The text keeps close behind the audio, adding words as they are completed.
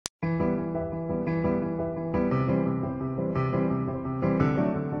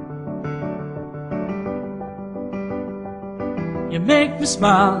You make me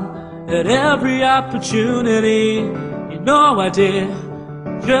smile at every opportunity. You know I did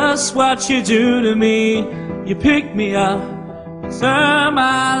just what you do to me. You pick me up, you turn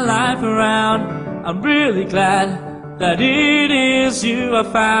my life around. I'm really glad that it is you I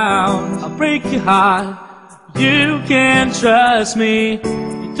found. I'll break your heart, you can trust me.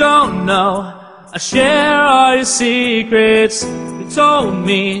 You don't know I share all your secrets. You told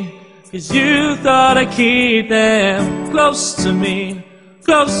me, 'cause you thought I'd keep them close to me,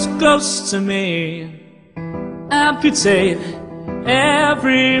 close, close to me. Amputate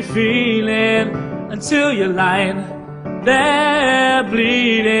every feeling until you're lying there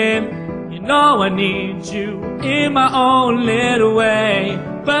bleeding. You know I need you in my own little way,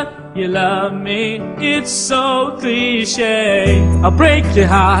 but you love me, it's so cliche. I'll break your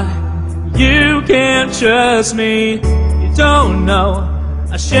heart, you can't trust me. You don't know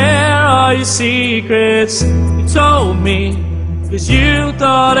I share all your secrets. You told me, 'cause you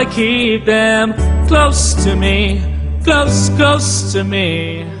thought I'd keep them close to me, close, close to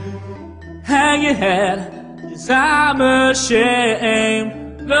me. Hang your head, 'cause I'm ashamed.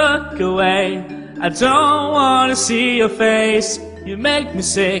 Look away, I don't wanna see your face. You make me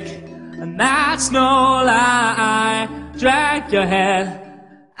sick, and that's no lie. Drag your head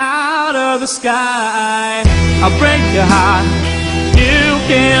out of the sky. I'll break your heart, you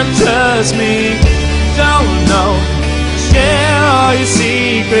can't trust me. Don't know, share all your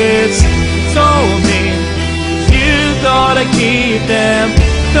secrets. You told me, you thought I'd keep them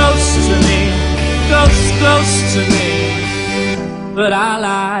close to me, close, close to me. But I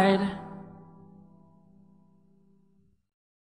lied.